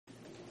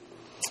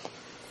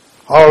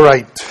All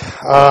right.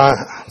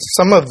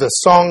 Some of the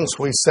songs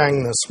we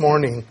sang this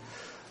morning,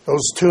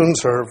 those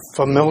tunes are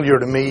familiar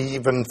to me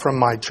even from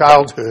my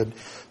childhood,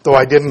 though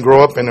I didn't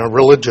grow up in a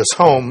religious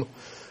home.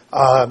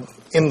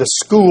 In the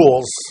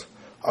schools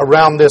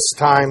around this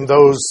time,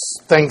 those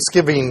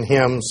Thanksgiving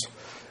hymns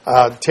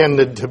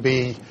tended to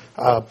be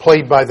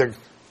played by the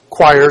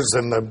choirs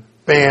and the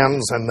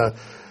bands and the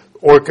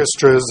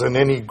orchestras and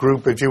any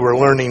group. If you were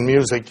learning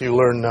music, you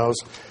learned those.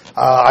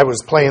 I was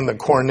playing the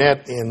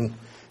cornet in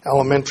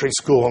elementary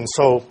school, and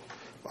so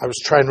I was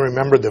trying to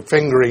remember the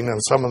fingering of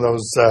some of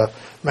those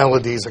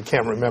melodies. I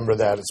can't remember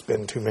that. It's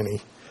been too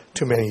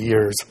many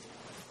years.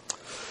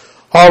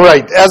 All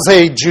right. As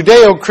a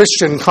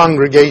Judeo-Christian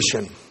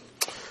congregation,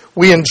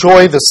 we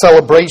enjoy the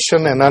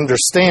celebration and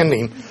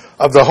understanding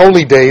of the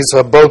holy days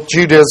of both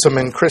Judaism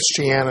and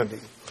Christianity.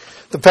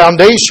 The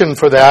foundation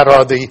for that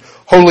are the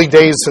holy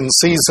days and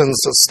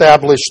seasons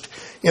established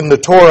in the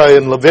Torah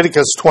in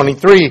Leviticus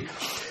 23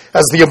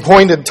 as the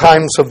appointed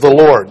times of the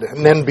Lord.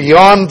 And then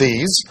beyond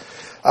these,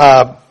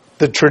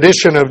 the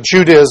tradition of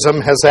Judaism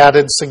has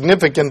added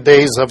significant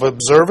days of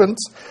observance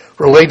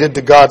related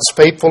to God's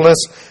faithfulness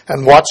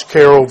and watch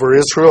care over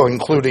Israel,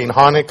 including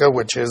Hanukkah,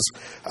 which is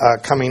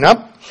coming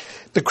up.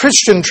 The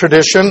Christian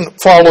tradition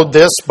followed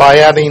this by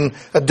adding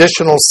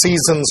additional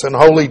seasons and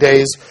holy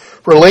days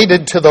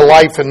related to the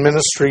life and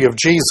ministry of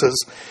Jesus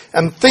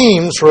and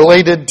themes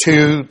related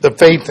to the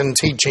faith and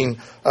teaching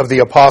of the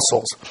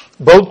apostles.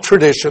 Both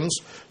traditions,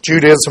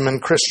 Judaism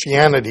and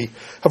Christianity,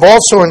 have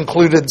also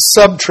included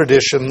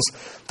sub-traditions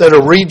that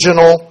are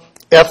regional,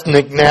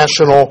 ethnic,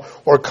 national,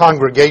 or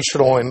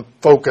congregational in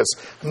focus.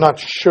 I'm not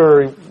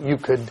sure you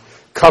could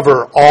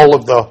cover all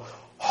of the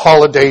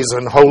holidays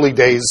and holy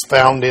days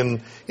found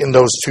in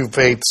those two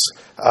faiths,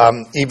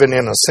 even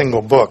in a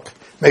single book.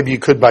 Maybe you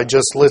could by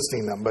just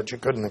listing them, but you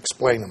couldn't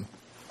explain them.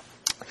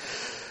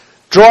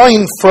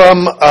 Drawing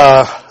from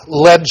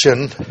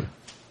legend,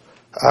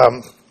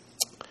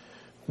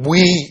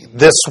 we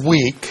this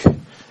week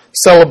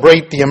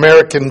celebrate the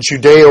American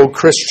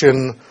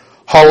Judeo-Christian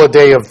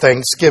holiday of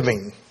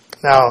Thanksgiving.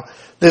 Now,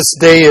 this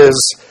day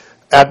is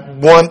at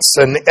once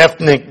an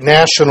ethnic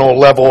national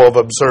level of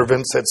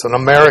observance. It's an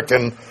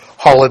American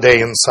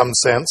holiday in some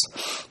sense.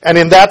 And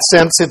in that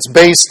sense, it's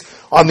based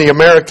on the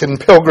American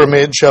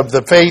pilgrimage of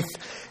the faith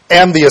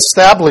and the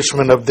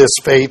establishment of this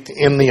faith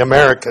in the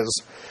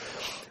Americas.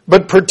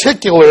 But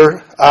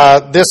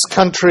this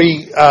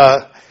country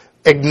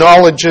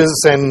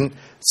acknowledges and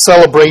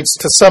celebrates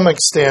to some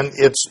extent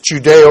its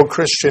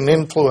Judeo-Christian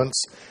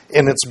influence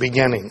in its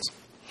beginnings.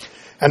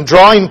 And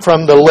drawing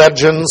from the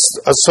legends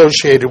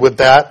associated with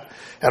that,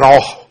 and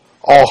all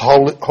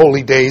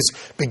holy days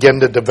begin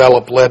to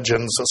develop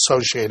legends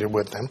associated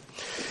with them,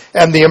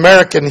 and the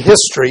American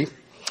history,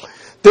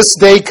 this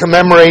day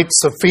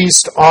commemorates a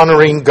feast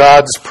honoring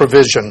God's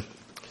provision,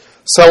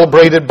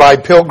 celebrated by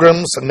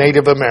pilgrims and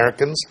Native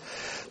Americans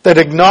that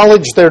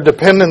acknowledge their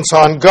dependence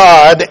on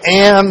God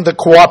and the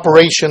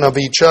cooperation of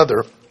each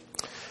other.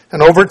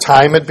 And over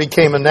time, it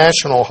became a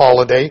national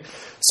holiday,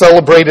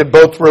 celebrated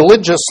both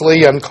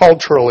religiously and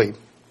culturally.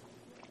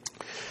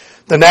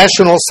 The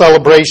national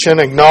celebration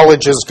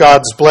acknowledges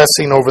God's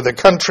blessing over the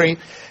country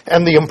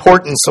and the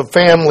importance of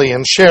family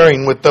and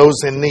sharing with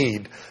those in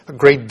need. A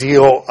great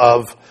deal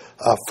of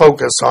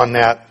focus on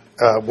that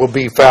will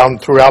be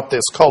found throughout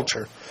this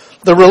culture.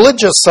 The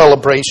religious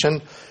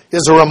celebration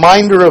is a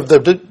reminder of the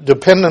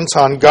dependence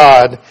on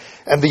God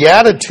and the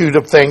attitude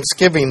of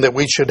thanksgiving that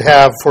we should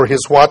have for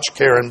His watch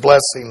care and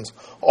blessings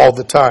all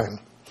the time.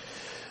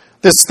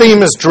 This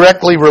theme is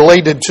directly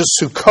related to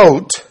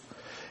Sukkot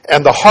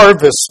and the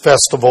harvest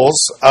festivals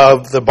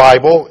of the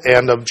Bible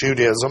and of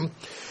Judaism,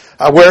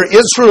 where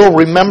Israel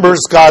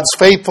remembers God's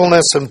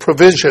faithfulness and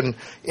provision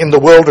in the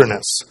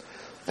wilderness.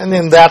 And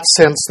in that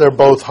sense, they're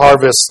both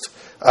harvest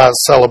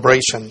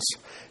celebrations.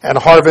 And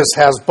harvest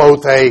has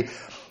both a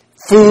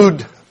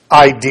food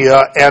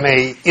idea and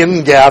an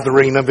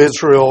ingathering of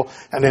Israel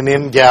and an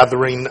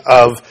ingathering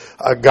of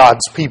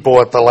God's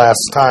people at the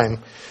last time.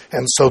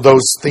 And so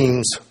those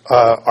themes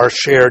are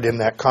shared in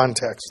that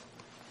context.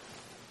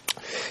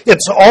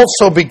 It's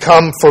also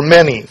become, for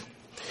many,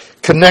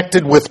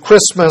 connected with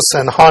Christmas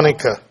and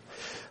Hanukkah,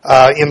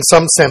 in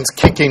some sense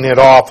kicking it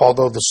off,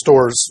 although the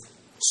stores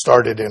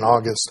started in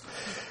August.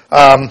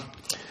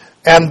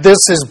 And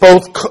this is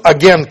both,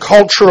 again,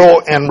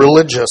 cultural and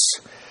religious.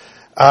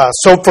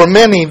 So for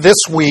many, this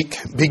week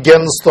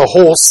begins the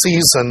whole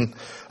season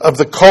of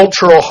the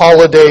cultural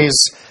holidays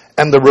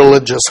and the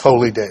religious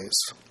holy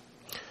days.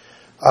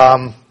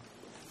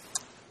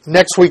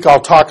 Next week,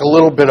 I'll talk a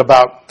little bit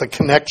about the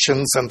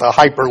connections and the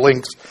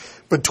hyperlinks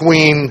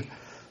between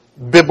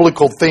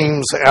biblical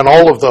themes and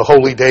all of the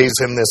holy days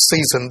in this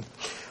season.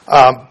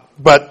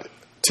 But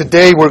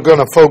today, we're going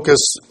to focus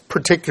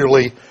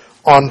particularly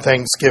on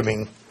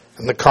Thanksgiving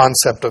and the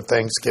concept of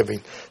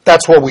Thanksgiving.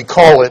 That's what we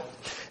call it.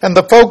 And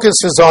the focus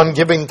is on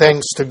giving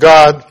thanks to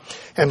God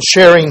and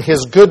sharing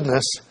His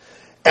goodness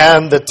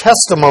and the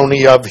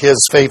testimony of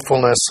His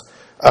faithfulness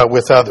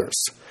with others.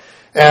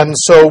 And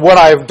so what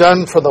I've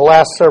done for the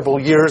last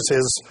several years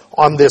is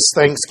on this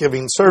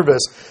Thanksgiving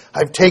service,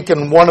 I've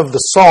taken one of the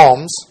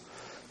Psalms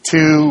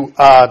to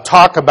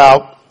talk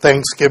about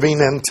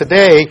Thanksgiving, and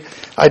today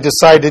I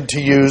decided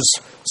to use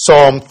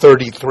Psalm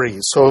 33.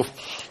 So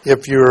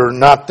if you're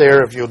not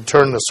there, if you'll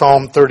turn to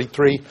Psalm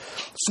 33.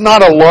 It's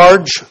not a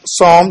large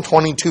psalm,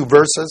 22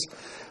 verses.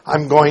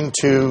 I'm going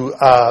to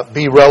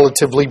be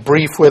relatively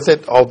brief with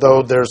it,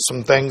 although there's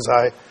some things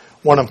I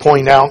want to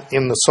point out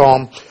in the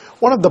psalm.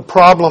 One of the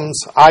problems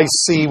I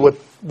see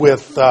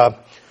with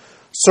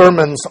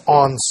sermons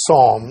on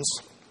psalms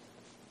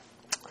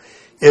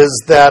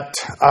is that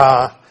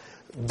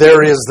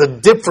there is the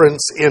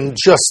difference in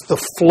just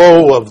the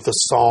flow of the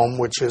psalm,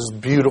 which is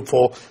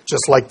beautiful,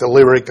 just like the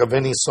lyric of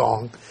any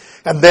song.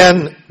 And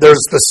then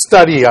there's the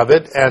study of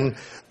it, and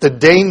the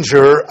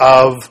danger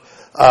of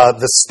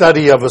the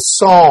study of a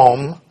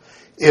psalm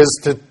is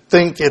to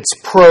think it's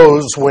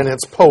prose when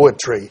it's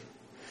poetry.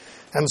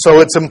 And so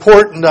it's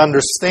important to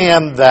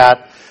understand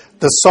that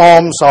the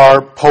Psalms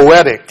are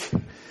poetic,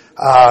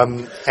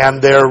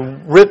 and they're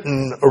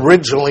written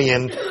originally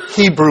in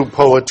Hebrew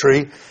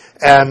poetry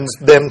and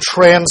then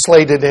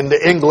translated into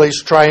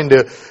English, trying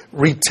to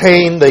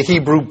retain the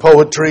Hebrew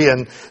poetry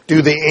and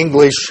do the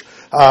English.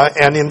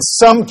 And in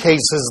some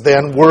cases,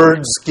 then,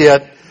 words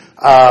get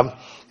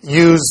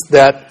used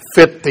that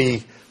fit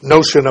the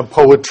notion of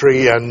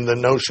poetry and the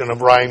notion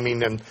of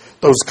rhyming and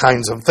those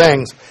kinds of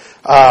things.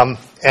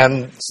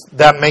 And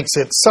that makes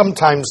it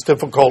sometimes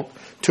difficult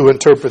to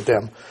interpret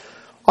them.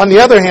 On the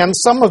other hand,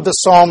 some of the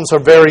Psalms are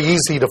very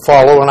easy to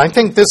follow, and I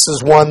think this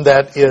is one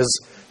that is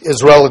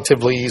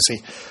relatively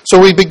easy. So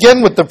we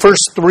begin with the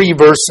first 3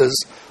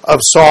 verses of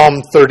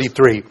Psalm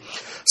 33.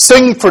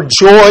 Sing for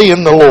joy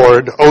in the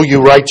Lord, O you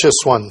righteous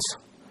ones.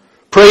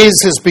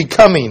 Praise is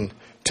becoming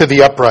to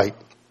the upright.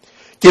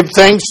 Give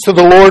thanks to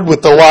the Lord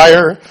with the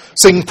lyre.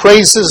 Sing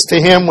praises to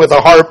him with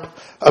a harp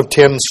of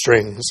 10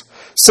 strings.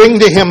 Sing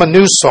to him a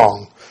new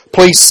song.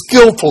 Play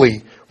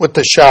skillfully with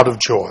the shout of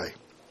joy.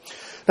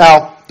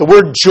 Now, the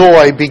word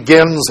joy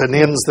begins and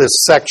ends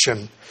this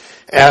section.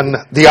 And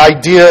the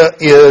idea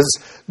is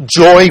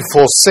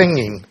joyful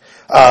singing.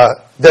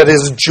 That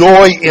is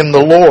joy in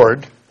the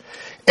Lord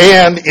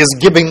and is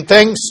giving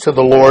thanks to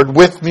the Lord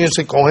with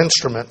musical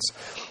instruments.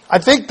 I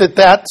think that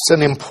that's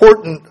an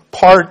important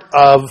part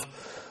of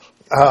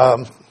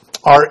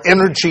our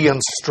energy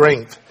and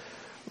strength.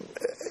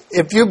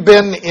 If you've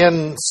been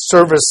in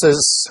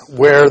services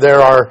where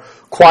there are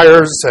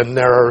choirs and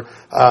there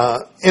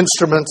are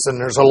instruments and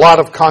there's a lot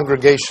of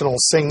congregational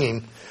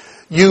singing,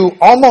 you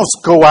almost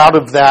go out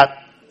of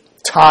that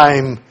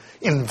time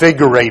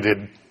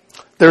invigorated.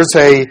 There's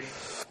a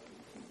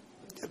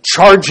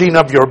charging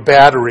of your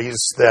batteries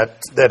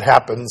that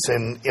happens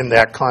in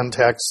that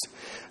context.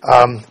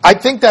 I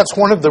think that's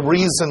one of the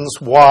reasons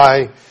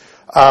why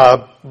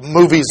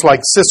movies like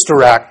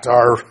Sister Act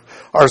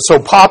are so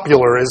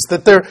popular, is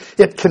that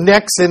it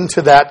connects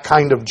into that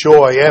kind of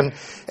joy.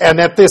 And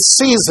at this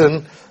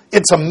season,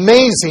 it's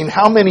amazing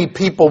how many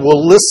people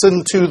will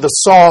listen to the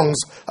songs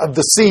of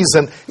the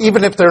season,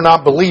 even if they're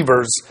not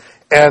believers,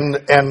 and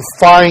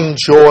find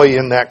joy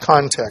in that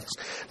context.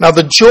 Now,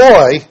 the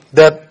joy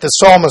that the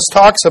psalmist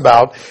talks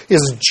about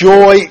is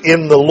joy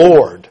in the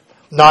Lord,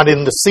 not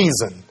in the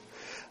season.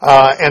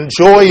 And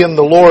joy in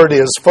the Lord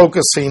is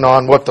focusing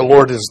on what the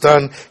Lord has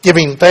done,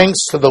 giving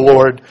thanks to the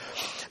Lord.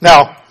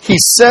 Now, he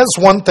says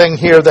one thing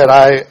here that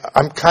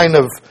I'm kind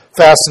of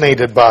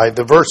fascinated by.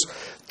 The verse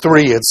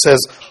 3, it says,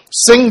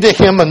 sing to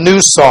him a new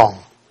song.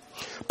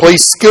 Play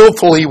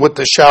skillfully with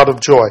the shout of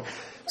joy.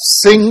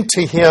 Sing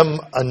to him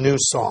a new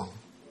song.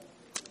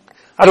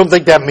 I don't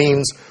think that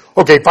means,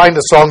 okay, find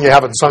a song you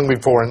haven't sung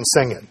before and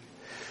sing it.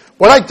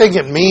 What I think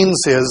it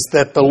means is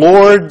that the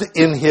Lord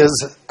in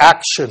his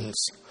actions,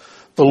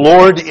 the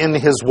Lord in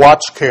his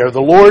watch care,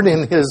 the Lord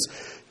in his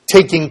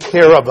taking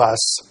care of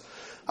us,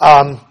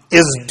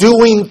 is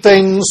doing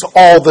things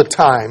all the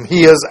time.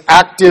 He is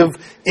active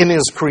in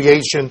his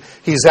creation.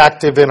 He's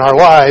active in our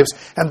lives.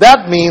 And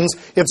that means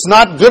it's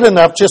not good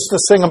enough just to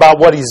sing about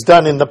what he's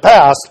done in the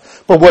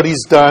past, but what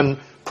he's done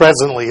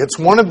presently. It's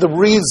one of the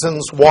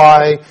reasons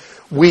why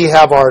we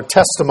have our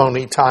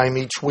testimony time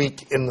each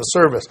week in the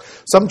service.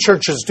 Some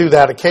churches do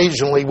that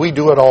occasionally. We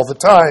do it all the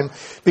time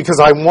because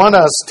I want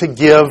us to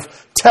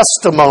give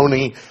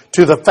testimony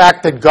to the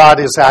fact that God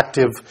is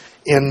active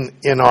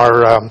in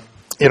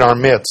our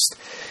midst.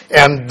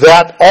 And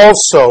that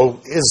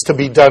also is to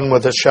be done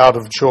with a shout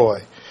of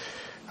joy.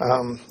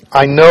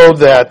 I know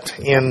that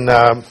in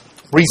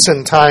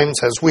recent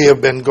times, as we have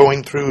been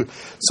going through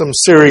some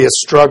serious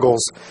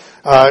struggles,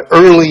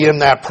 early in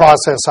that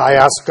process, I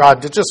asked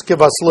God to just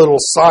give us little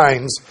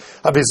signs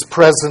of his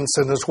presence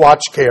and his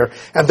watch care.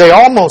 And they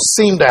almost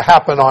seem to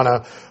happen on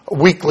a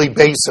weekly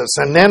basis.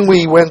 And then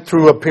we went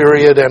through a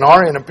period and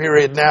are in a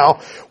period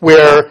now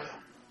where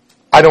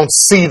I don't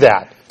see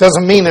that.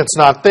 Doesn't mean it's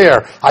not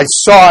there. I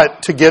saw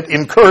it to get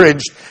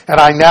encouraged, and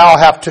I now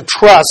have to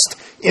trust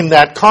in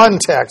that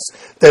context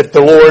that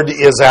the Lord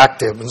is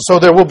active. And so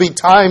there will be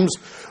times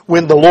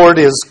when the Lord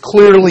is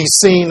clearly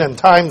seen and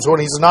times when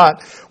He's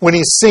not. When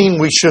He's seen,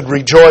 we should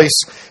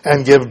rejoice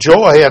and give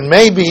joy. And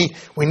maybe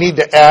we need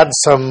to add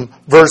some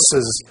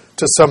verses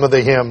to some of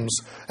the hymns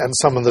and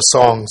some of the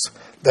songs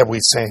that we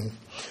sing.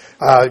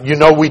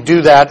 We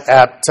do that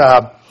at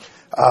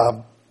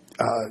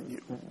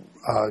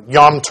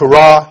Yom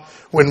Teruah,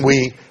 when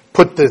we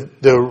put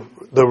the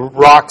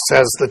rocks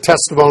as the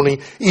testimony.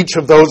 Each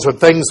of those are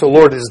things the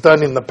Lord has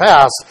done in the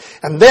past.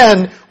 And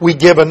then we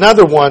give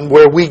another one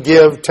where we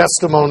give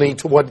testimony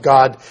to what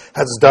God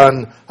has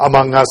done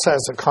among us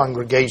as a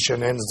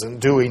congregation and is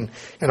doing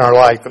in our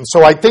life. And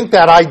so I think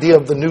that idea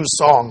of the new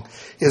song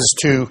is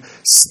to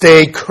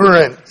stay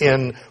current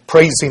in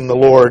praising the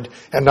Lord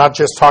and not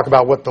just talk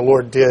about what the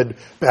Lord did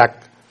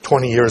back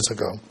 20 years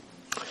ago.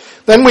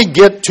 Then we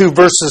get to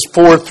verses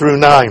 4 through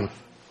 9.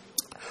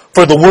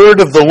 For the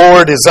word of the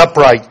Lord is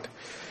upright,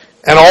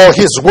 and all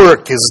His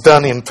work is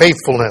done in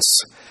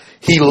faithfulness.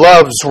 He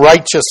loves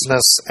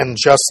righteousness and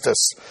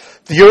justice.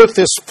 The earth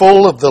is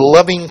full of the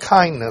loving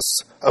kindness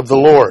of the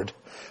Lord.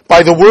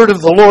 By the word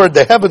of the Lord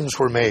the heavens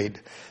were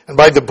made, and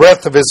by the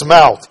breath of His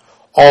mouth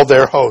all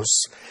their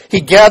hosts. He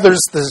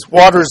gathers the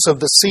waters of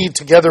the sea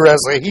together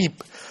as a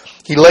heap.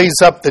 He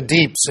lays up the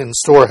deeps in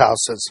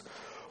storehouses.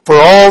 For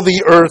let all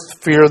the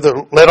earth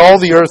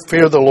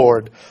fear the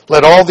Lord.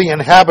 Let all the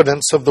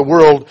inhabitants of the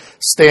world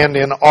stand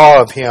in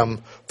awe of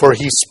Him. For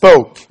He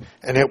spoke,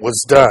 and it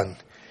was done.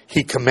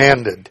 He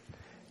commanded,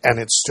 and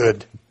it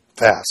stood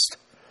fast.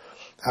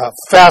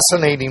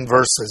 Fascinating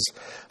verses.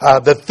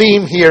 The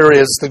theme here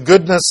is the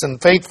goodness and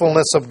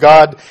faithfulness of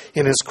God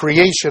in His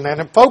creation,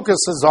 and it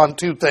focuses on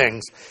two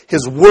things: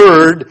 His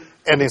Word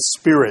and His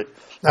Spirit.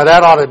 Now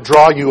that ought to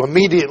draw you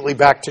immediately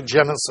back to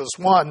Genesis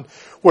 1,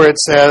 where it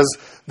says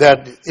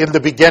that in the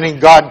beginning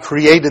God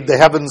created the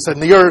heavens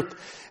and the earth,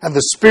 and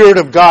the Spirit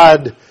of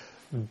God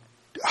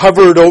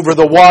hovered over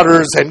the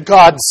waters, and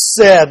God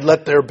said,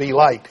 "Let there be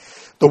light."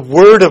 The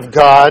Word of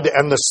God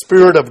and the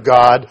Spirit of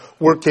God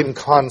work in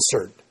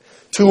concert.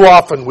 Too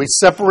often we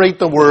separate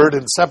the Word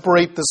and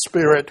separate the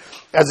Spirit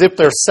as if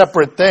they're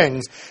separate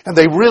things, and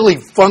they really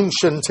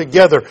function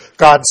together.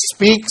 God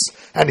speaks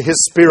and His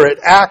Spirit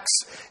acts,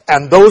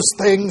 and those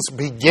things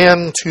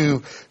begin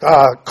to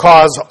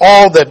cause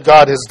all that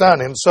God has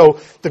done. And so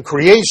the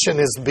creation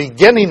is the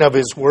beginning of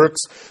His works.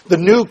 The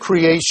new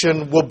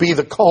creation will be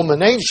the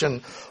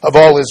culmination of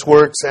all His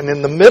works. And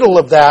in the middle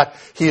of that,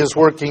 He is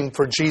working,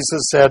 for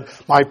Jesus said,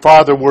 "My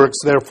Father works,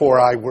 therefore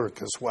I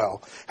work as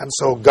well." And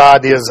so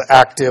God is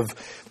active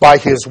by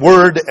His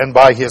Word and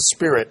by His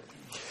Spirit.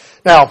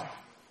 Now,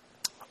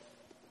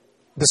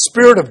 the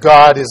Spirit of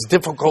God is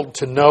difficult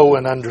to know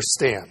and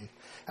understand.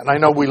 And I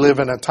know we live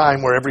in a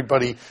time where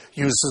everybody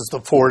uses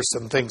the force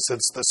and thinks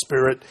it's the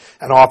Spirit,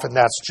 and often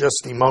that's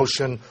just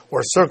emotion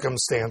or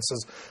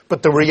circumstances.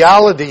 But the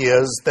reality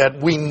is that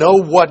we know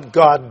what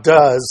God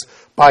does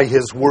by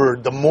His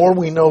Word. The more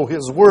we know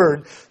His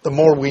Word, the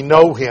more we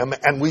know Him,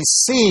 and we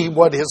see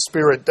what His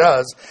Spirit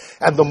does.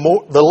 And the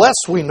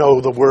less we know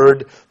the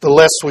Word, the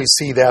less we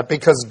see that,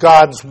 because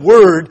God's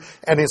Word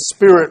and His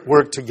Spirit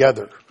work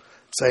together.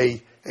 It's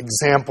an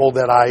example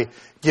that I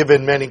give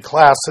in many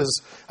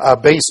classes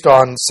based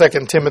on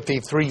 2 Timothy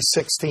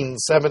 3:16,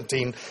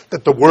 17,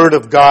 that the Word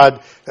of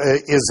God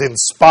is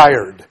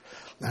inspired.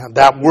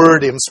 That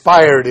word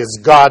inspired is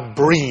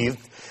God-breathed,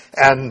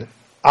 and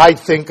I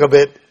think of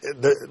it,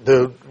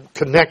 the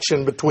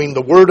connection between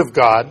the Word of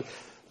God,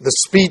 the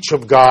speech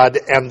of God,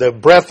 and the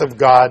breath of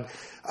God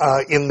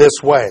in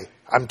this way.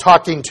 I'm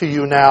talking to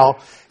you now,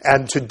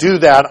 and to do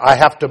that, I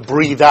have to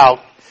breathe out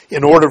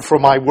in order for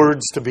my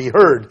words to be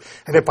heard.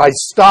 And if I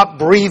stop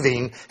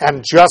breathing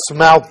and just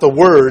mouth the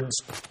words,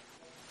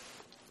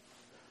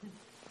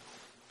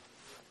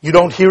 you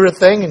don't hear a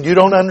thing and you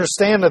don't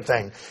understand a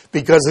thing,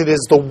 because it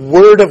is the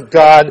Word of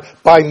God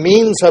by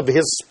means of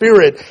His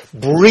Spirit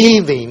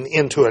breathing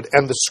into it.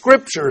 And the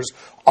Scriptures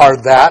are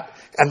that,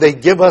 and they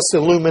give us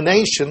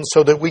illumination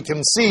so that we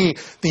can see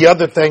the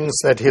other things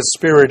that His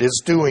Spirit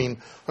is doing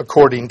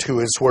according to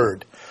His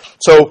Word.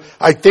 So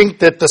I think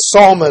that the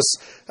psalmist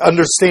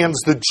understands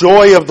the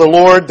joy of the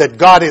Lord, that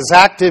God is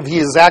active. He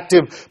is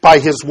active by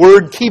His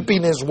Word,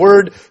 keeping His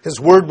Word. His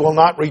Word will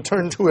not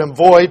return to Him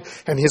void,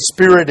 and His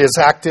Spirit is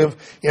active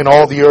in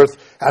all the earth.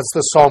 As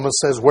the psalmist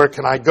says, "Where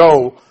can I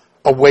go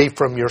away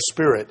from your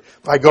Spirit?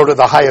 If I go to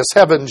the highest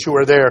heavens, you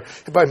are there.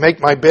 If I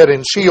make my bed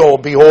in Sheol,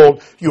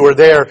 behold, you are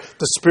there."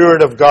 The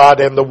Spirit of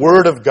God and the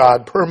Word of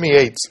God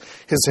permeates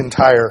His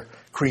entire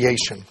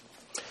creation.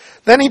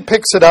 Then he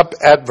picks it up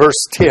at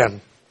verse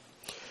 10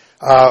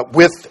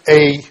 with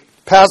a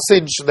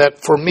passage that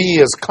for me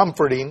is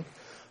comforting,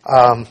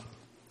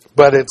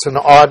 but it's an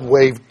odd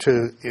way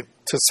to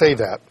say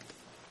that.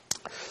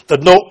 The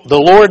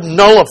Lord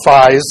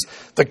nullifies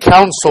the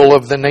counsel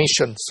of the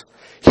nations.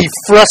 He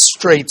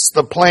frustrates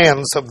the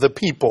plans of the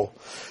people.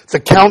 The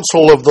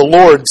counsel of the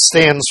Lord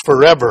stands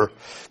forever,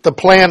 the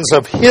plans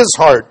of His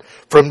heart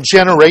from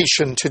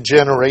generation to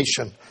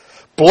generation.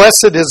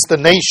 Blessed is the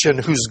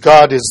nation whose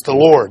God is the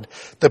Lord,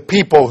 the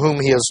people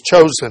whom He has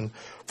chosen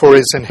for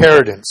His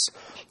inheritance.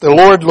 The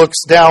Lord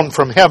looks down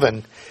from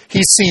heaven.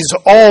 He sees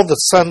all the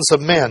sons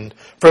of men.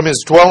 From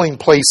his dwelling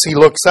place he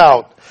looks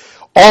out.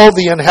 All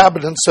the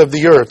inhabitants of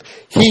the earth.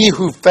 He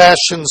who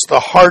fashions the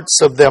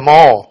hearts of them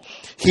all.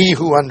 He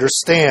who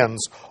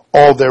understands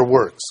all their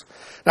works.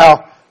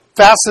 Now,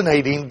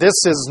 fascinating,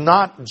 this is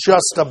not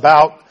just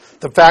about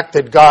the fact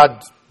that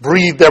God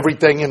breathed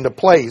everything into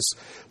place,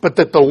 but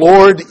that the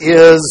Lord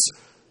is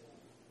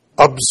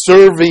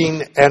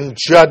observing and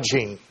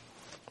judging.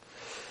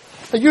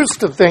 I used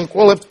to think,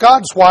 well, if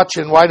God's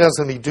watching, why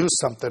doesn't he do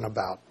something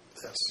about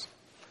this?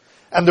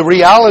 And the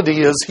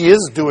reality is he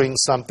is doing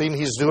something.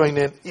 He's doing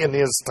it in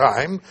his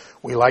time.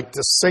 We like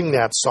to sing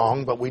that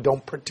song, but we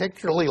don't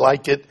particularly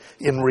like it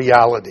in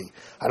reality.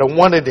 I don't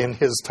want it in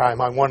his time.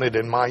 I want it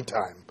in my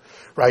time.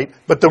 Right?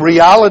 But the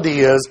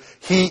reality is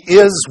he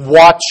is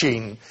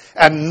watching,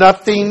 and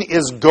nothing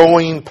is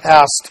going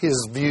past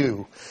his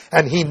view.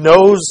 And he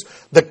knows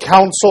the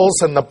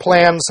counsels and the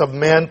plans of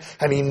men,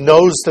 and he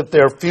knows that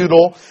they're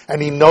futile,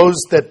 and he knows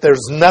that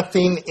there's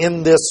nothing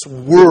in this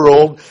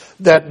world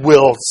that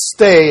will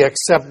stay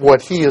except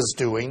what he is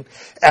doing,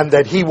 and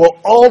that he will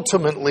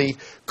ultimately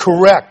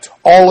correct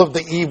all of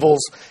the evils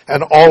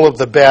and all of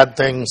the bad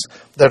things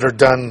that are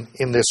done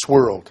in this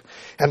world.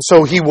 And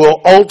so he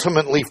will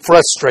ultimately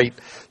frustrate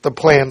the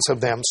plans of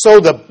them. So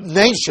the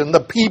nation,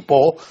 the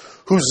people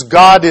whose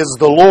God is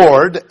the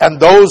Lord, and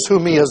those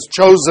whom he has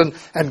chosen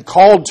and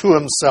called to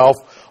himself,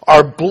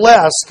 are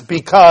blessed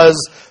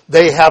because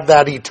they have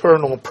that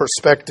eternal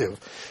perspective.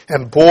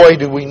 And boy,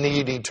 do we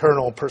need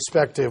eternal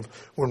perspective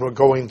when we're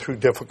going through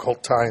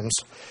difficult times.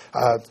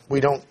 We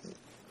don't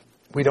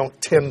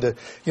tend to,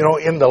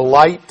 in the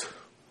light,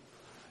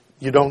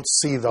 you don't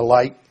see the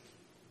light.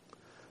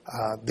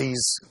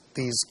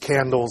 These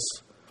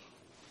candles,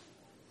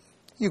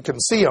 you can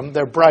see them,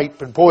 they're bright,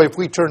 but boy, if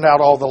we turned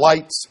out all the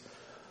lights,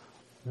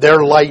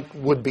 their light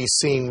would be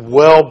seen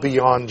well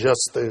beyond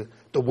just the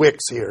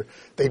wicks here.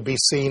 They'd be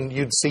seen,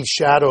 you'd see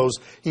shadows,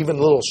 even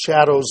little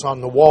shadows on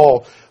the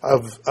wall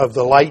of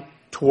the light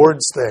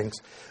towards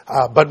things.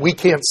 But we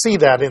can't see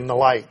that in the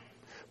light.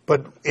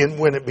 But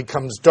when it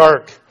becomes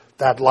dark,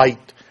 that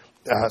light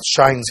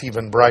shines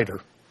even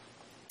brighter.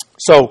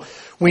 So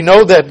we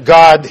know that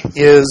God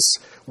is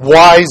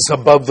wise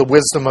above the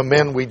wisdom of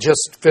men. We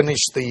just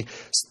finished the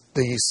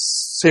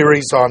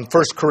series on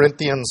 1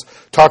 Corinthians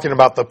talking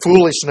about the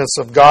foolishness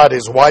of God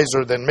is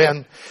wiser than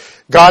men.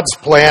 God's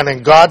plan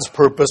and God's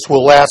purpose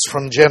will last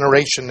from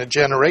generation to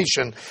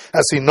generation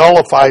as he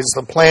nullifies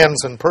the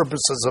plans and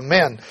purposes of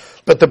men.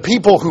 But the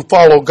people who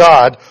follow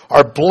God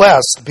are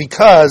blessed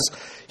because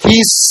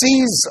he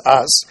sees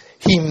us,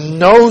 he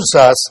knows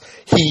us,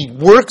 he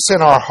works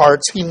in our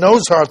hearts, he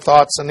knows our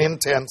thoughts and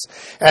intents,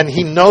 and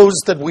he knows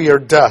that we are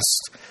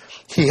dust.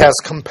 He has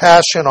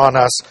compassion on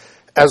us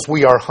as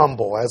we are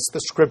humble. As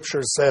the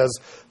scripture says,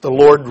 the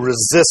Lord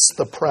resists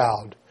the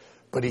proud,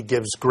 but he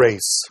gives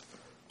grace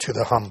to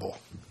the humble.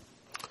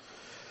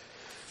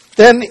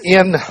 Then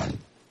in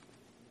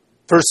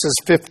verses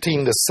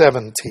 15 to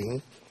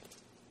 17,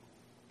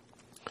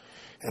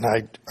 and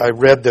I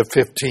read the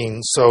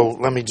 15, so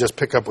let me just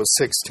pick up with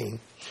 16.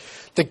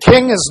 The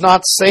king is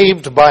not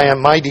saved by a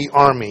mighty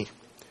army.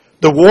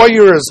 The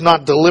warrior is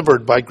not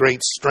delivered by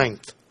great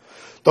strength.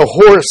 The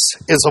horse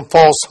is a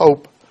false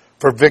hope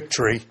for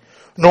victory,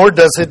 nor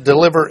does it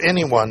deliver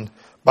anyone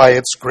by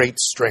its great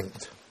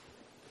strength.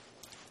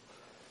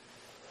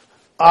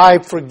 I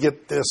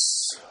forget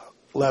this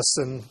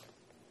lesson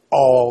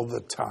all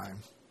the time.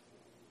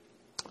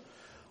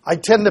 I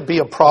tend to be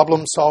a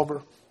problem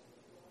solver.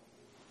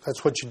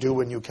 That's what you do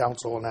when you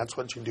counsel, and that's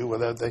what you do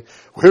with everything.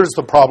 Here's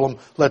the problem,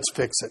 let's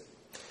fix it.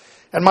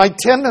 And my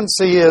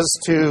tendency is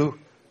to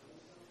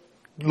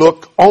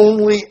look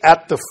only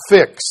at the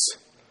fix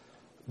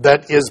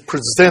that is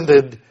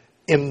presented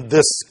in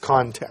this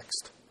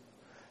context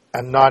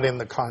and not in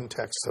the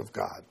context of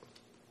God.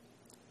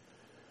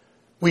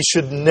 We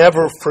should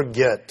never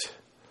forget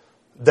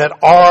that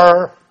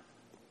our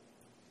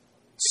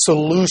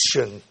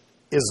solution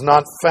is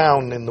not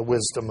found in the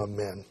wisdom of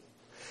men.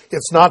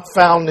 It's not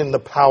found in the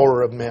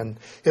power of men.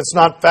 It's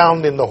not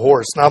found in the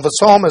horse. Now, the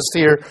psalmist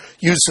here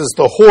uses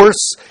the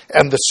horse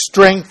and the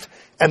strength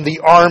and the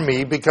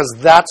army because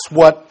that's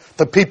what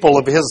the people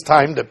of his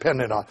time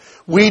depended on.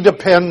 We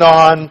depend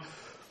on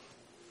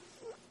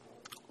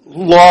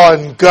law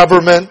and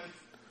government,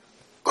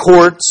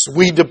 courts.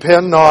 We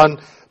depend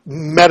on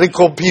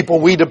medical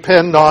people. We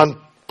depend on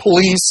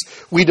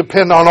police. We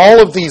depend on all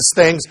of these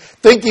things,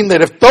 thinking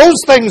that if those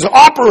things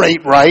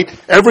operate right,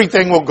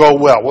 everything will go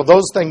well. Well,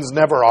 those things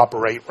never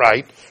operate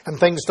right, and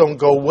things don't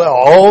go well.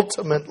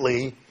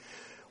 Ultimately,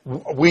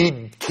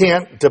 we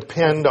can't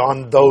depend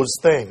on those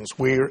things.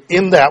 We're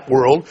in that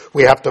world.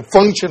 We have to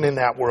function in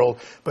that world,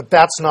 but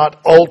that's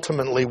not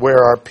ultimately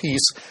where our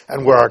peace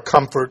and where our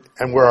comfort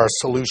and where our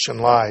solution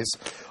lies.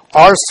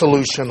 Our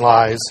solution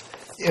lies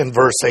in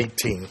verse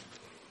 18.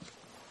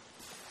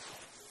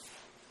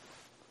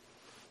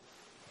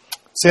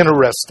 It's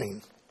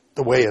interesting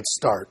the way it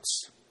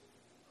starts.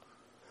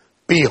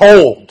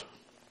 Behold,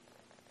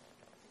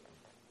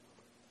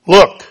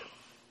 look,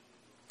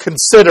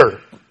 consider,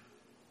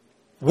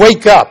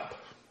 wake up,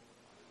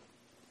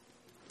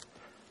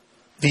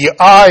 The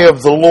eye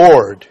of the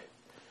Lord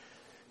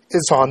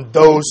is on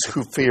those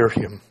who fear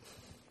him,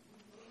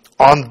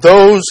 on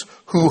those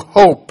who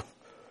hope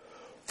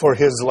for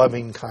his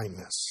loving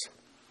kindness.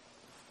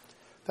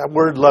 That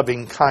word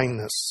loving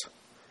kindness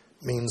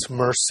means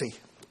mercy.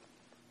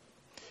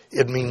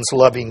 It means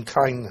loving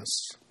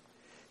kindness.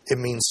 It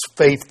means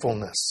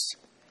faithfulness.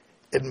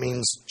 It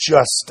means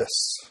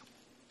justice.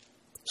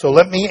 So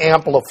let me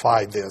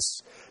amplify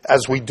this,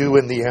 as we do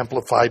in the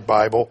Amplified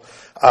Bible,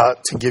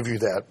 to give you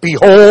that.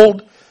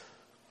 Behold,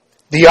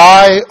 the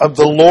eye of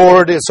the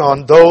Lord is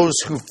on those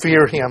who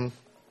fear him,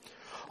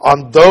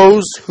 on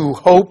those who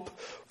hope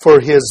for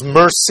his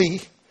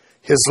mercy,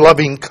 his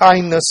loving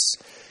kindness,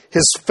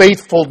 his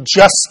faithful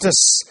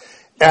justice,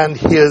 and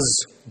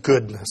his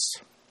goodness.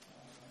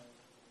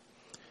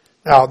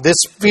 Now, this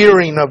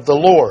fearing of the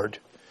Lord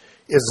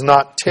is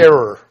not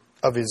terror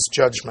of his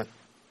judgment,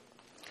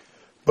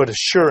 but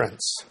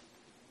assurance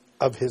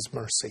of his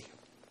mercy.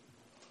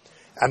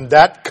 And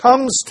that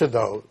comes to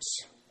those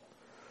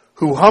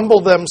who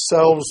humble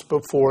themselves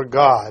before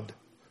God,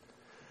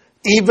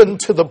 even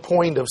to the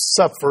point of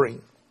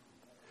suffering,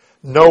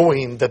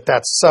 knowing that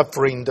that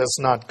suffering does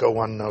not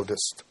go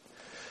unnoticed.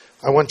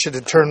 I want you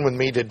to turn with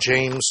me to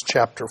James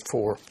chapter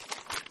 4.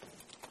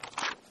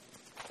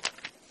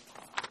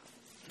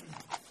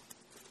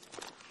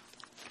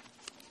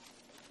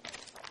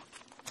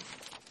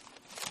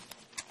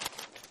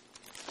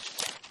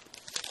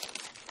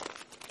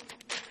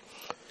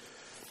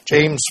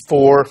 James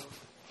 4,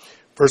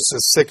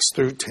 verses 6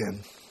 through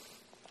 10.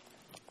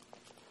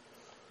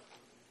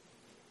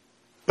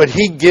 But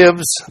he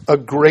gives a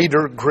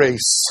greater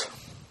grace.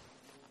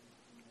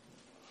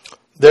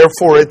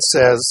 Therefore it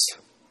says,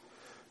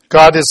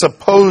 God is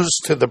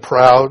opposed to the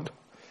proud,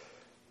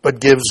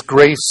 but gives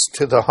grace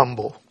to the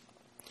humble.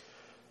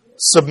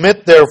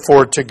 Submit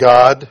therefore to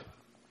God.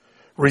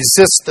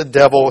 Resist the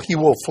devil, he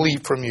will flee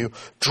from you.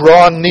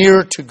 Draw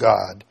near to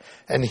God,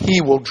 and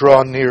he will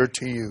draw near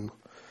to you.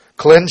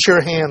 Cleanse your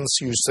hands,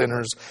 you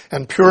sinners,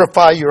 and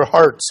purify your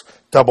hearts,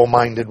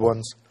 double-minded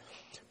ones.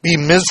 Be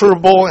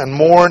miserable and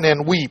mourn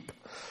and weep.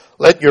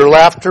 Let your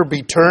laughter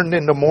be turned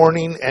into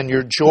mourning and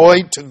your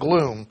joy to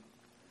gloom.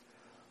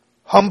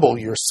 Humble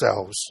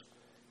yourselves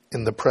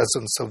in the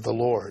presence of the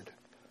Lord,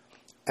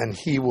 and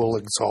he will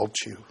exalt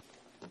you.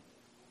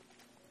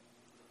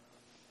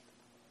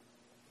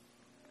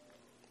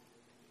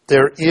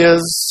 There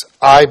is,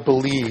 I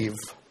believe,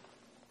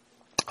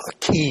 a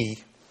key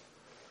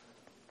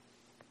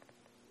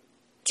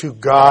to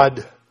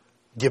God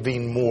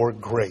giving more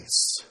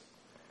grace,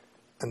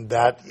 and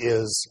that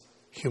is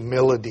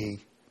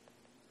humility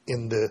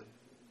in the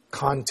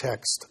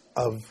context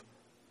of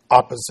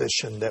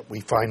opposition that we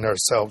find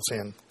ourselves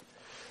in.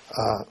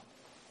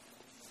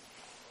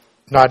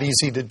 Not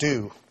easy to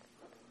do,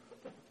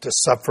 to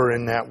suffer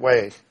in that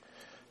way,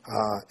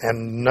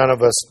 and none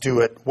of us do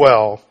it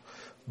well,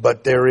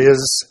 but there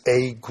is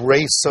a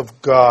grace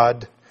of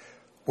God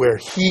where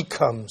he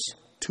comes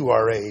to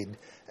our aid,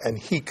 and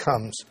he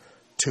comes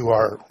to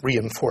our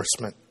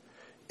reinforcement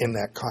in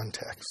that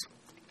context.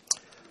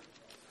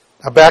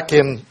 Now, back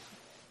in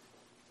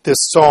this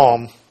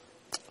psalm,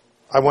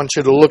 I want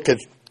you to look at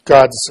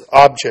God's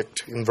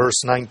object in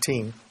verse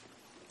 19.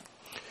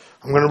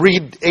 I'm going to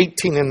read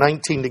 18 and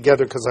 19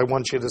 together because I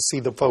want you to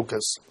see the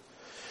focus.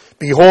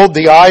 Behold,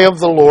 the eye of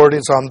the Lord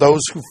is on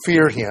those who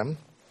fear him,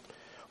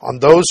 on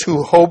those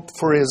who hope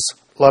for his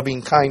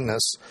loving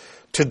kindness,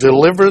 to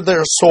deliver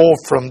their soul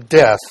from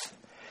death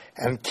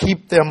and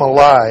keep them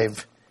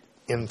alive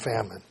in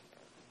famine.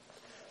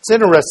 It's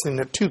interesting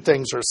that two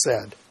things are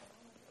said.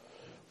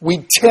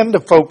 We tend to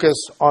focus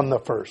on the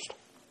first,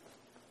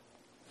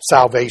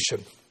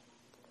 salvation,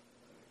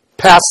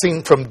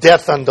 passing from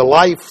death unto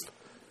life,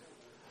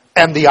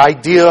 and the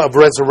idea of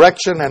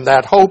resurrection and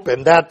that hope,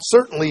 and that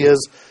certainly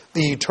is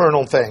the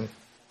eternal thing.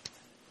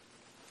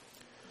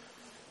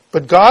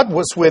 But God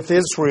was with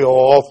Israel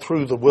all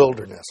through the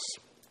wilderness.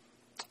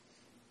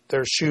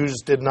 Their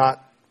shoes did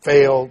not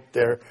fail,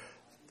 their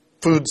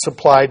food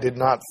supply did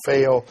not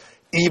fail,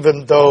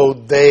 even though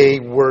they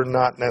were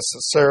not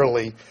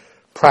necessarily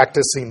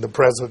practicing the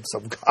presence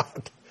of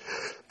God.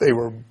 They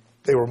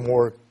were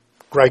more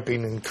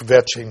griping and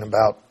kvetching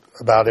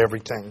about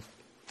everything.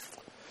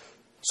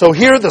 So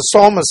here the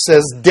psalmist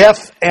says,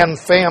 death and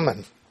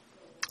famine.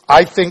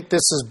 I think this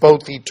is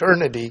both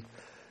eternity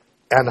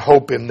and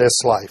hope in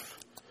this life.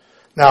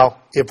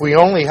 Now, if we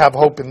only have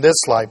hope in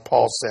this life,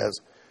 Paul says,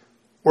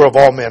 we're of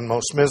all men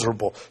most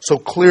miserable. So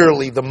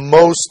clearly the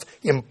most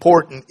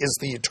important is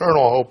the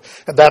eternal hope,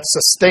 and that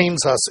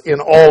sustains us in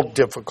all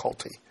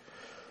difficulty.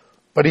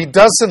 But he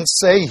doesn't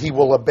say he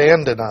will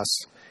abandon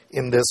us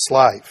in this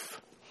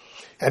life.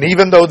 And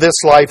even though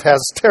this life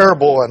has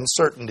terrible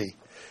uncertainty,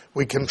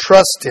 we can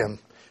trust him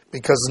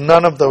because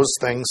none of those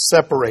things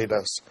separate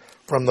us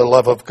from the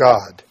love of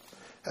God,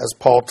 as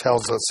Paul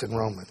tells us in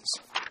Romans.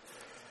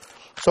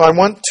 So I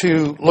want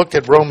to look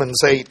at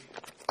Romans 8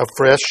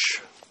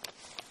 afresh.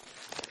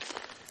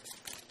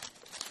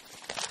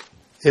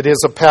 It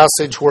is a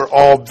passage we're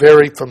all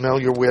very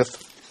familiar with.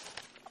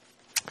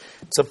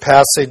 It's a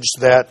passage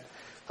that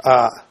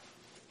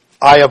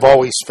I have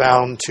always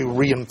found to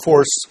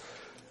reinforce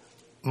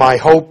my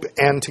hope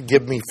and to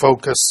give me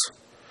focus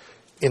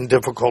in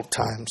difficult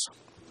times.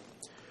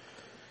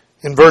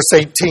 In verse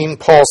 18,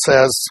 Paul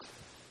says,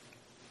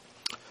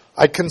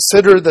 I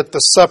consider that the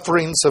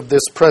sufferings of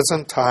this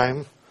present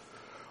time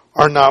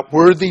are not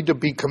worthy to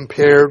be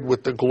compared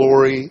with the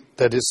glory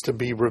that is to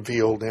be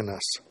revealed in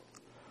us.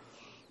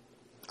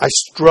 I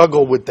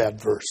struggle with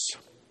that verse.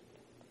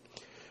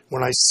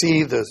 When I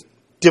see the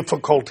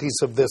difficulties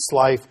of this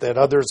life that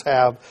others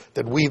have,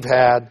 that we've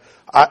had,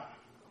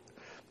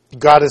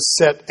 God has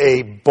set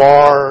a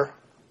bar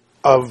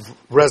of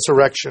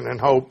resurrection and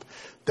hope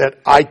that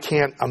I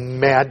can't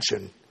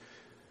imagine.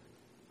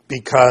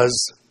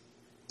 Because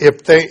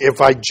if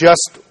I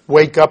just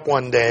wake up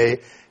one day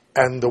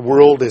and the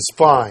world is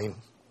fine,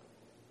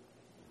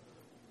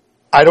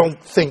 I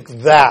don't think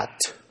that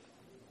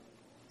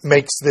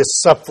makes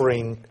this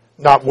suffering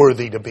not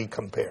worthy to be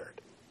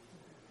compared.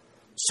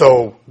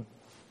 So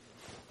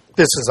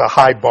this is a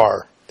high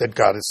bar that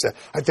God has set.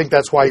 I think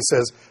that's why he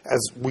says, as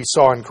we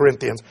saw in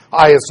Corinthians,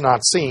 eye has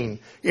not seen,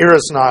 ear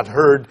has not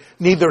heard,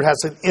 neither has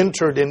it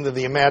entered into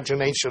the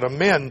imagination of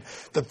men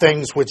the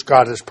things which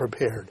God has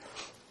prepared.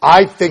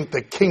 I think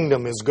the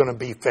kingdom is going to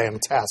be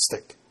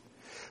fantastic.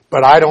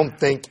 But I don't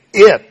think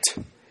it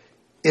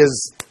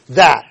is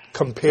that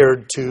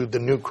compared to the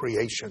new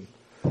creation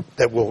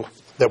that will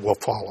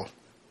follow.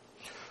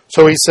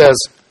 So he says,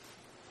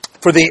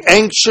 for the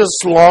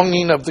anxious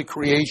longing of the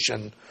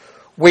creation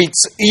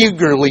waits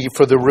eagerly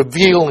for the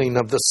revealing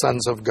of the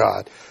sons of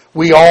God.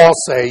 We all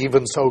say,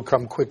 even so,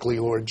 come quickly,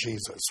 Lord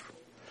Jesus.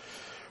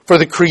 For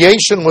the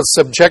creation was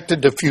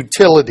subjected to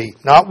futility,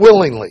 not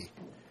willingly,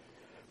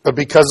 but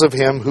because of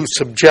him who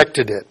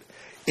subjected it,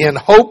 in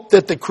hope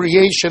that the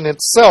creation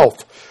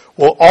itself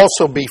will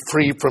also be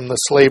free from the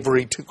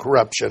slavery to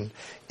corruption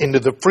into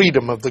the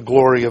freedom of the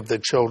glory of the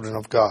children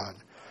of God.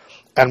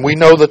 And we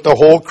know that the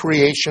whole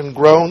creation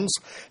groans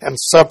and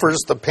suffers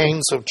the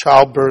pains of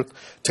childbirth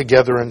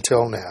together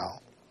until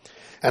now.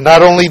 And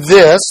not only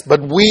this,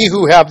 but we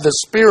who have the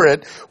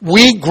Spirit,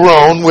 we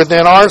groan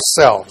within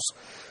ourselves.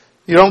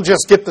 You don't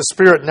just get the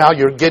Spirit, now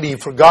you're giddy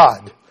for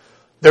God.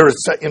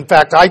 In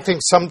fact, I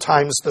think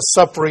sometimes the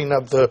suffering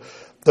of the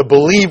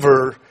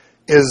believer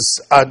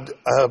is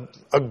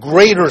a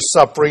greater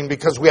suffering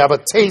because we have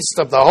a taste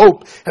of the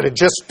hope and it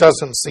just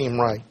doesn't seem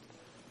right.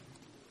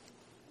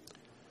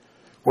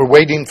 We're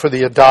waiting for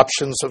the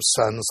adoptions of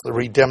sons, the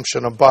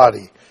redemption of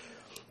body.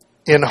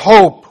 In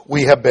hope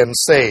we have been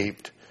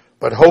saved,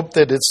 but hope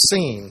that is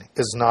seen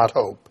is not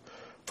hope.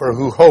 For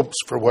who hopes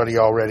for what he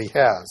already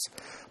has?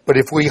 But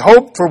if we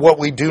hope for what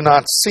we do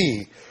not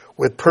see,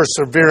 with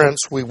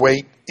perseverance we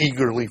wait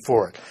eagerly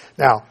for it.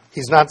 Now,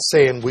 he's not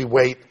saying we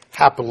wait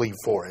happily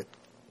for it.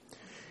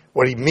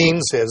 What he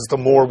means is the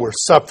more we're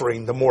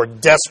suffering, the more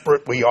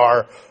desperate we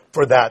are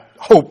for that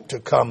hope to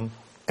come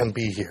and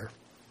be here.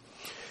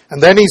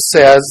 And then he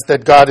says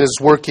that God is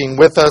working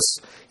with us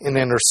in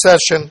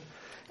intercession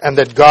and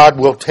that God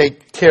will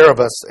take care of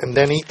us. And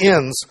then he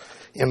ends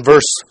in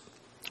verse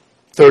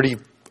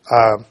 35.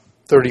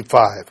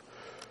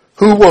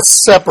 Who will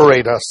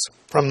separate us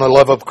from the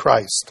love of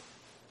Christ?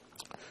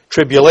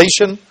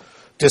 Tribulation,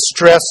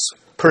 distress,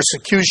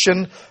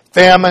 persecution,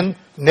 famine,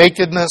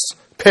 nakedness,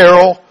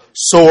 peril,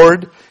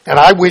 sword. And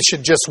I wish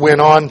it just went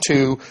on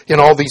to,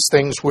 in all these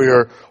things we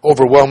are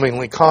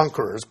overwhelmingly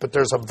conquerors. But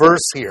there's a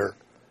verse here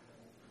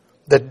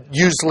that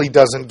usually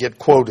doesn't get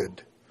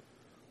quoted.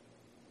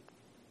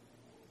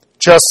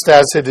 Just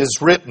as it is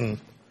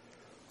written,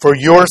 for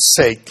your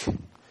sake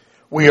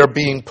we are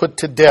being put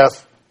to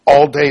death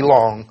all day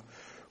long.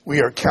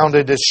 We are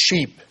counted as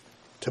sheep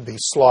to be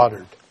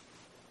slaughtered.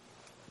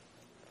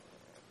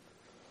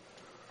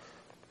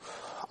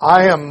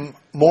 I am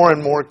more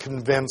and more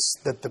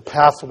convinced that the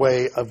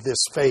pathway of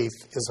this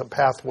faith is a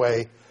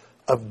pathway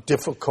of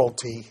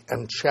difficulty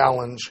and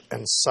challenge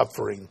and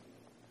suffering.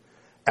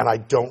 And I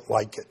don't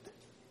like it.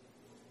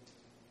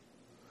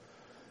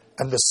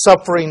 And the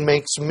suffering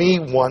makes me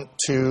want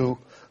to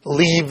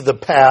leave the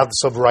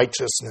paths of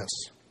righteousness.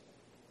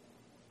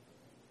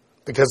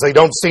 Because they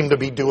don't seem to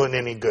be doing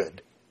any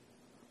good.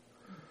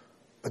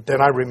 But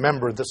then I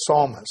remember the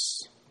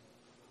psalmist.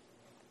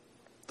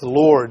 The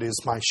Lord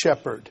is my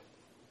shepherd.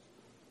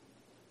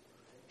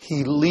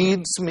 He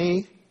leads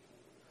me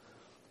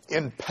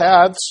in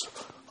paths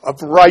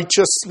of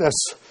righteousness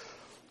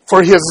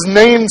for his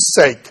name's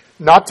sake,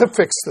 not to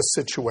fix the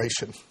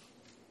situation.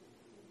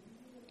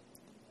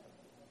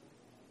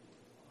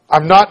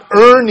 I'm not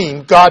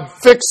earning God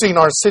fixing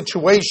our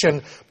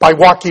situation by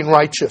walking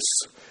righteous.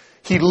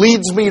 He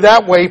leads me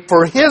that way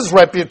for his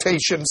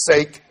reputation's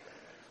sake.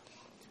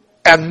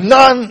 And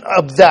none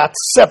of that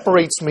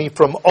separates me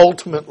from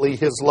ultimately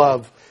his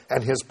love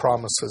and his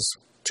promises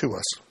to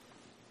us.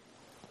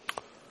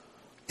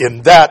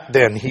 In that,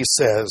 then, he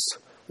says,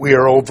 we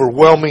are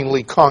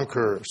overwhelmingly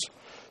conquerors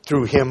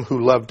through him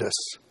who loved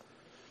us.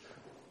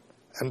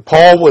 And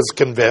Paul was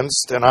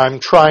convinced, and I'm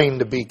trying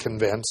to be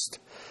convinced,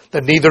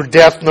 that neither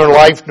death, nor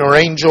life, nor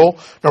angel,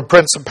 nor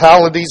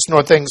principalities,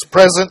 nor things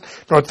present,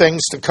 nor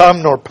things to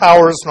come, nor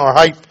powers, nor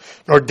height,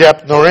 nor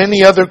depth, nor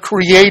any other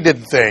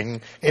created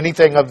thing,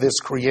 anything of this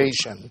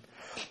creation,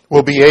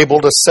 will be able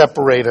to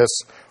separate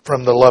us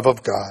from the love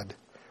of God,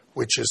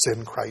 which is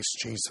in Christ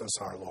Jesus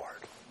our Lord.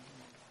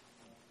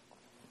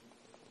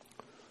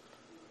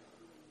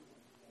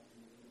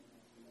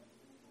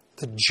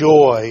 The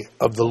joy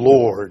of the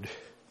Lord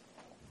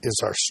is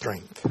our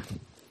strength.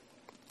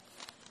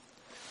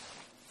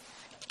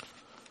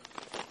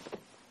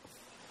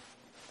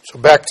 So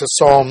back to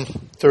Psalm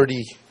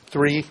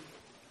 33.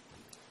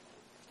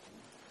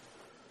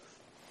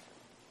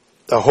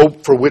 The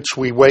hope for which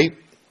we wait.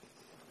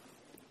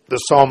 The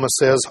psalmist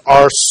says,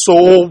 our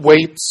soul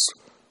waits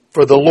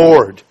for the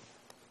Lord.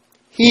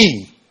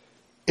 He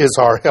is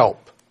our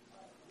help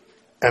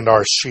and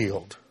our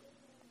shield.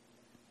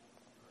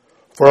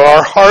 For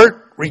our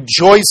heart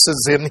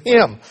rejoices in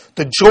Him.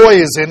 The joy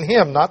is in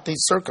Him, not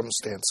these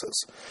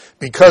circumstances,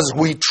 because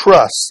we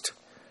trust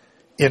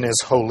in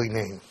His holy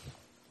name.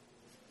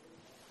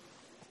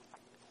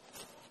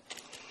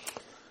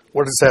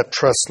 What does that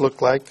trust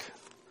look like?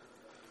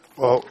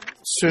 Well,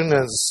 as soon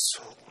as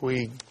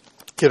we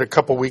get a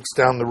couple weeks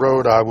down the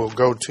road, I will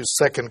go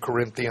to 2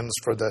 Corinthians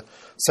for the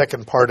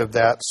second part of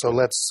that. So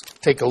let's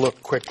take a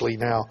look quickly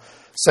now.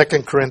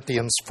 2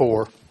 Corinthians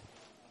 4.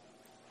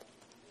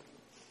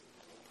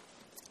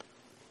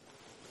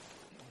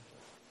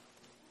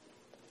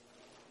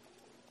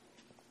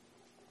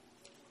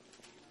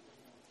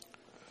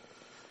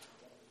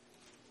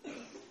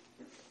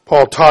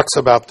 Paul talks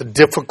about the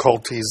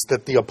difficulties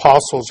that the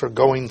apostles are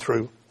going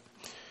through.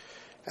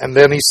 And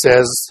then he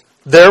says,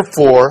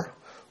 therefore,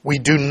 we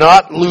do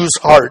not lose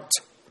heart.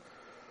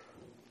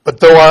 But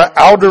though our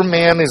outer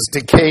man is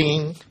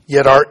decaying,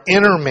 yet our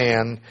inner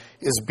man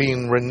is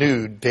being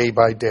renewed day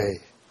by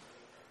day.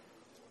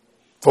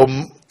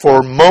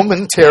 For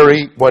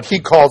momentary, what he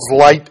calls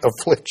light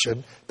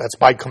affliction, that's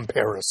by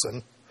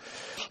comparison,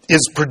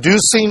 is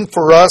producing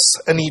for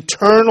us an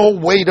eternal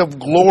weight of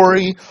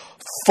glory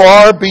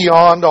far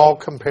beyond all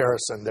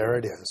comparison. There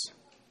it is.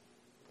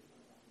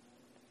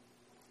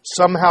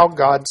 Somehow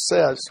God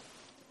says,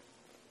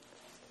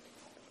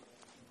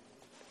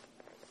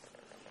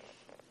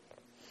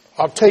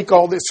 I'll take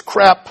all this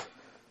crap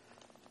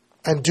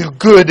and do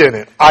good in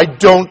it. I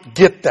don't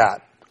get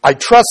that. I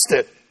trust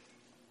it.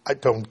 I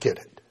don't get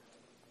it.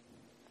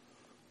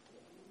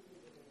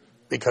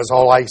 Because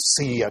all I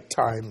see at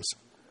times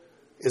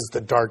is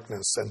the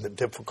darkness and the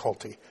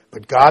difficulty.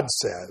 But God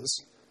says,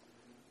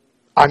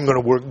 I'm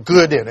going to work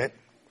good in it,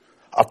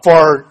 a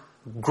far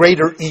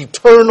greater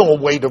eternal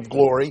weight of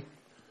glory,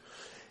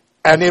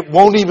 and it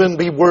won't even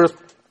be worth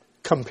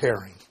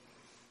comparing.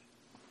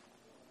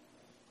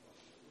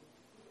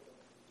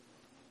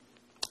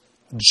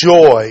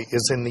 Joy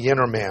is in the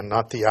inner man,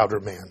 not the outer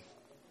man.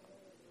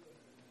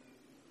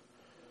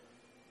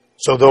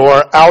 So though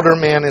our outer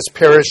man is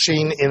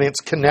perishing in its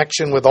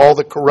connection with all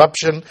the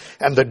corruption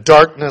and the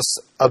darkness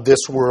of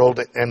this world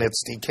and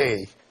its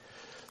decay,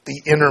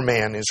 the inner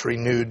man is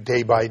renewed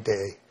day by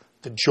day.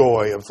 The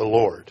joy of the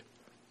Lord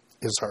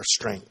is our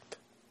strength.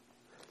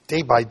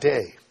 Day by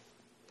day.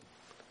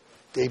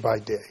 Day by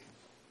day.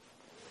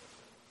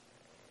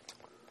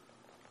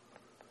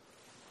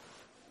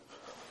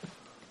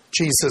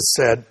 Jesus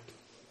said,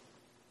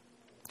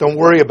 don't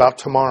worry about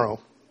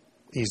tomorrow.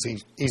 Easy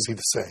to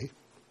say.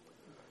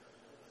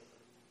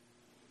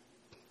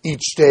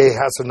 Each day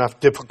has enough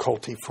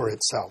difficulty for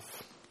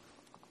itself.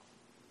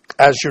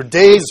 As your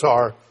days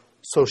are,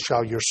 so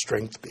shall your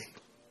strength be.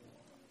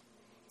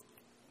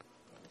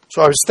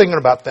 So I was thinking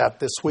about that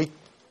this week,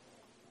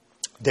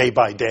 day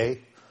by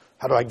day.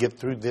 How do I get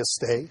through this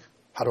day?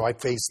 How do I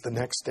face the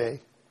next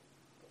day?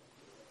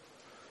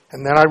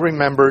 And then I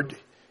remembered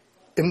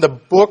in the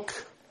book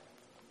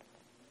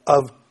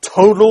of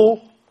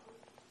total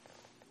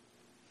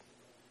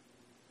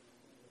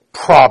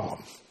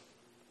problem,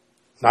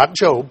 not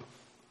Job,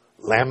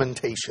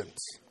 Lamentations.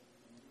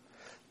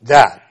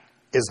 That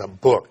is a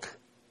book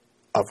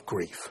of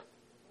grief.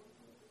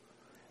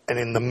 And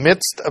in the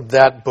midst of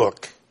that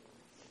book,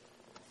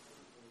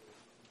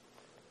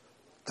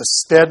 the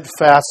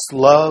steadfast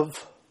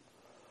love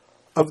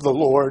of the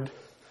Lord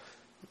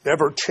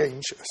never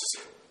changes.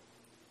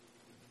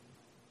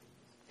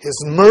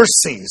 His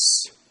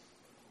mercies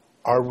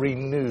are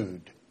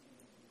renewed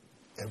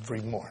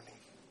every morning,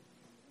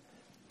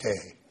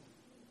 day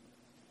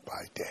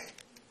by day.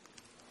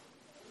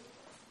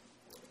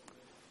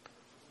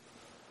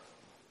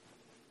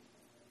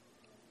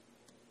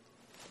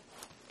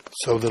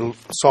 So the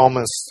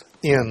psalmist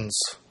ends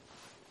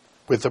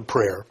with a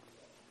prayer.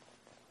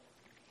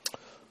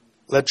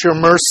 Let your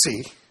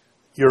mercy,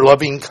 your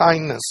loving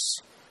kindness,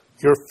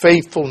 your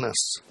faithfulness,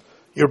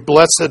 your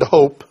blessed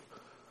hope,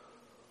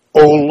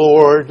 O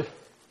Lord,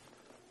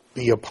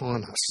 be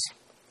upon us,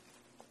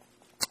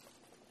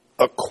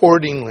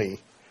 accordingly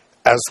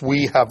as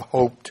we have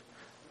hoped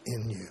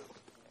in you.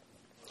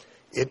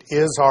 It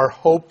is our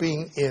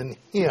hoping in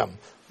Him,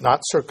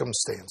 not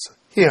circumstance,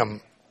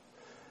 Him,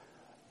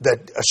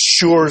 that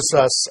assures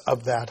us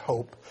of that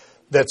hope,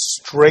 that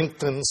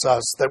strengthens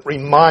us, that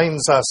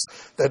reminds us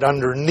that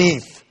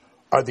underneath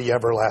are the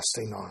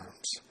everlasting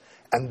arms.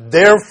 And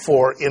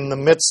therefore, in the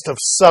midst of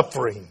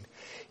suffering,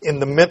 in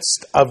the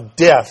midst of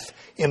death,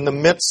 in the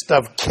midst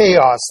of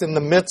chaos, in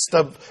the midst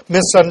of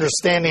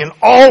misunderstanding,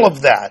 all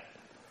of that,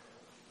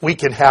 we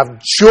can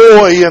have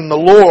joy in the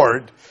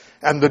Lord,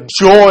 and the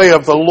joy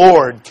of the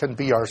Lord can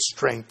be our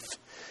strength.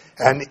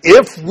 And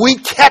if we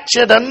catch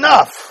it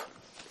enough,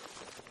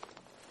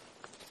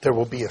 there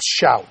will be a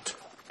shout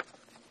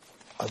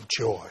of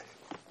joy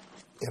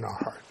in our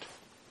heart.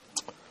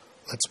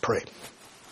 Let's pray.